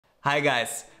Hi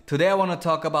guys, today I want to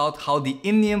talk about how the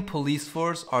Indian police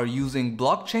force are using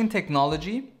blockchain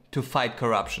technology to fight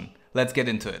corruption. Let's get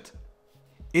into it.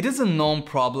 It is a known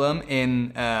problem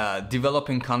in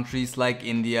developing countries like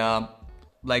India,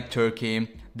 like Turkey,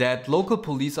 that local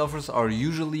police officers are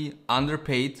usually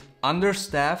underpaid,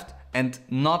 understaffed, and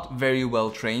not very well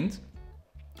trained,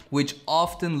 which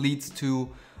often leads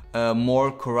to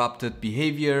more corrupted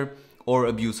behavior or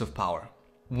abuse of power.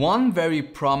 One very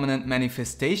prominent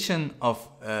manifestation of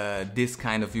this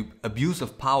kind of abuse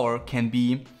of power can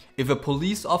be if a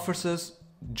police officer's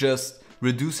just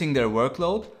reducing their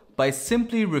workload by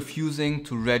simply refusing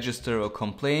to register a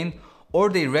complaint, or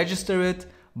they register it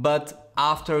but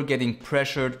after getting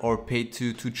pressured or paid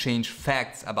to change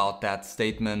facts about that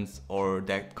statement or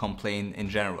that complaint in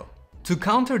general. To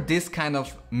counter this kind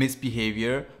of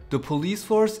misbehavior, the police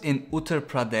force in Uttar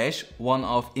Pradesh, one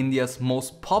of India's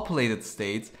most populated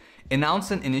states,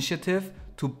 announced an initiative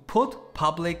to put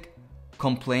public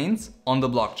complaints on the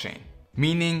blockchain.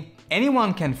 Meaning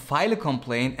anyone can file a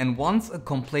complaint, and once a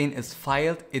complaint is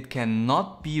filed, it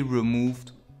cannot be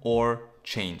removed or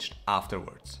changed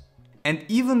afterwards. And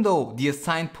even though the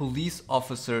assigned police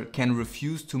officer can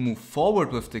refuse to move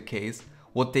forward with the case,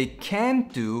 what they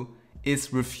can't do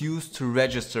is refuse to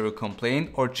register a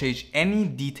complaint or change any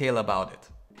detail about it.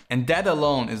 And that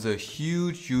alone is a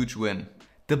huge win.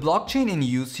 The blockchain in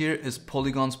use here is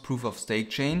Polygon's proof of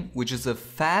stake chain, which is a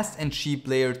fast and cheap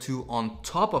layer 2 on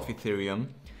top of Ethereum.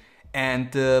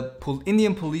 And the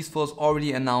Indian police force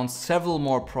already announced several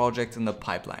more projects in the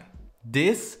pipeline.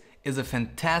 This is a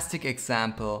fantastic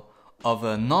example of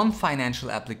a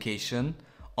non-financial application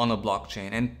on a blockchain,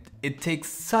 and it takes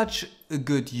such a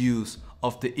good use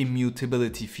of the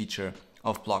immutability feature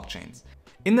of blockchains.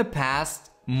 In the past,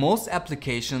 most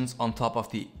applications on top of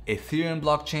the Ethereum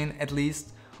blockchain at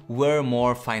least were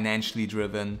more financially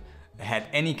driven, had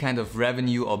any kind of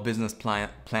revenue or business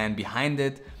plan behind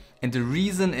it. And the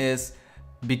reason is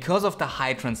because of the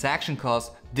high transaction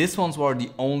costs, these ones were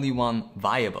the only one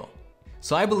viable.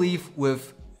 So I believe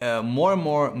with more and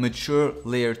more mature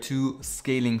layer 2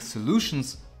 scaling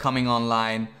solutions coming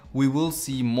online, we will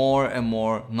see more and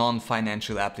more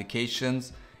non-financial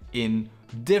applications in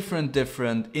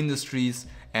different industries,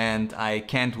 and I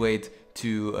can't wait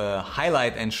to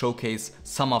highlight and showcase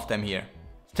some of them here.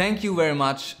 Thank you very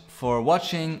much for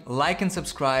watching. Like and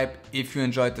subscribe if you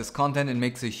enjoyed this content. It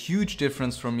makes a huge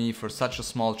difference for me for such a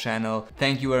small channel.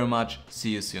 Thank you very much.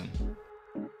 See you soon.